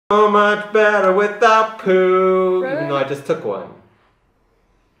So much better without poo. Even though I just took one.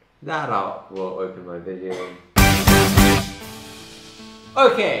 That will open my video.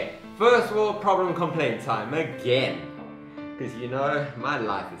 Okay, first world problem complaint time again. Because you know, my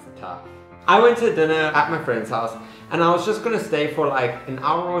life is tough. I went to dinner at my friend's house and I was just gonna stay for like an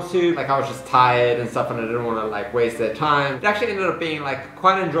hour or two. Like I was just tired and stuff and I didn't want to like waste their time. It actually ended up being like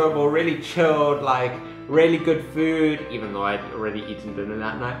quite enjoyable, really chilled, like really good food, even though I'd already eaten dinner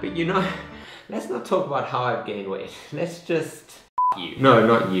that night. But you know, let's not talk about how I've gained weight. Let's just you. No,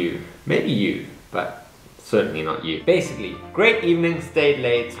 not you. Maybe you, but certainly not you. Basically, great evening, stayed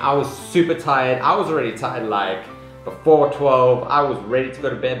late. I was super tired. I was already tired like before 12. I was ready to go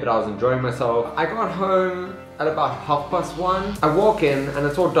to bed, but I was enjoying myself. I got home at about 1:30. I walk in and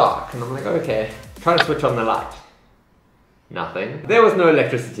it's all dark and I'm like, okay, try to switch on the light. Nothing. There was no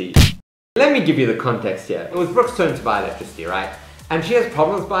electricity. Let me give you the context here. It was Brooke's turn to buy electricity, right? And she has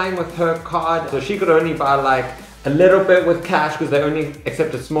problems buying with her card, so she could only buy like a little bit with cash because they only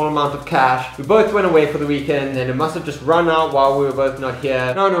accept a small amount of cash. We both went away for the weekend and it must have just run out while we were both not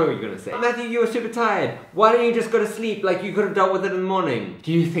here. No, what were you gonna say? Matthew, you were super tired. Why don't you just go to sleep like you could have dealt with it in the morning?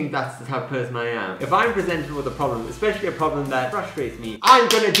 Do you think that's the type of person I am? If I'm presented with a problem, especially a problem that frustrates me, I'm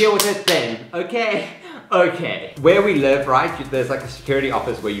gonna deal with it then, okay? Okay. Where we live, right, there's like a security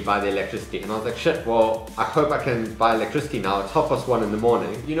office where you buy the electricity. And I was like, shit, well, I hope I can buy electricity now. It's 1:30 in the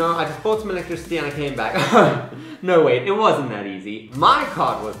morning. You know, I just bought some electricity and I came back. No, wait, it wasn't that easy. My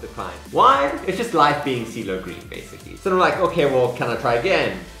card was declined. Why? It's just life being Cee-lo green, basically. So I'm like, okay, well, can I try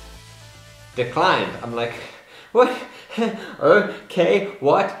again? Declined. I'm like, what? Okay,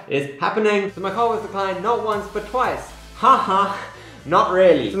 what is happening? So my card was declined not once, but twice. Haha. Not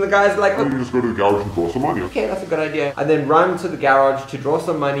really. So the guy's like, oh, you just go to the garage and draw some money. Okay, that's a good idea. I then run to the garage to draw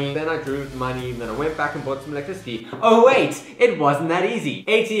some money. Then I drew the money. Then I went back and bought some electricity. Oh wait, it wasn't that easy.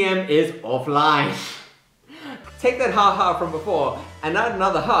 ATM is offline. Take that ha-ha from before and add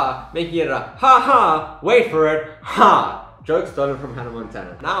another ha, making it a ha-ha, wait for it, ha. Joke stolen from Hannah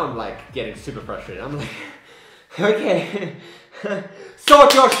Montana. Now I'm like getting super frustrated. I'm like, okay,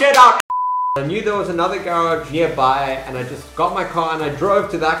 sort your shit out. I knew there was another garage nearby and I just got my car and I drove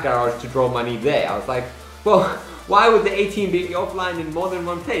to that garage to draw money there. I was like, well, why would the ATM be offline in more than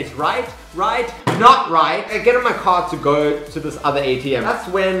one place? Right? Right? Not right. I get in my car to go to this other ATM. That's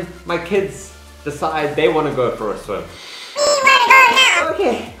when my kids decide they want to go for a swim.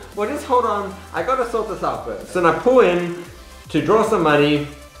 Okay, well just hold on. I gotta sort this out first. So then I pull in to draw some money.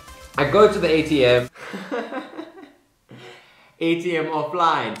 I go to the ATM. ATM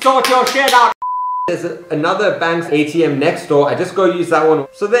offline. Sort your shit out. There's another bank's ATM next door. I just go use that one.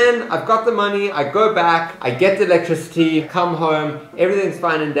 So then I've got the money. I go back. I get the electricity. Come home. Everything's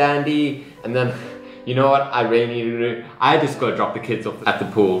fine and dandy. And then, you know what I really need to do? I just go drop the kids off at the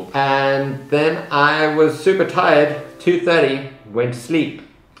pool. And then I was super tired. 2:30. Went to sleep.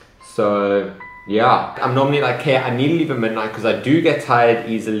 So yeah. I'm normally like, okay, I need to leave at midnight because I do get tired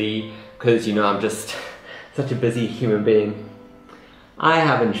easily. Because, you know, I'm just such a busy human being. I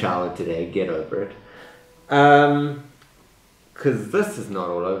haven't showered today, get over it. Cause this is not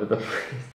all over the place.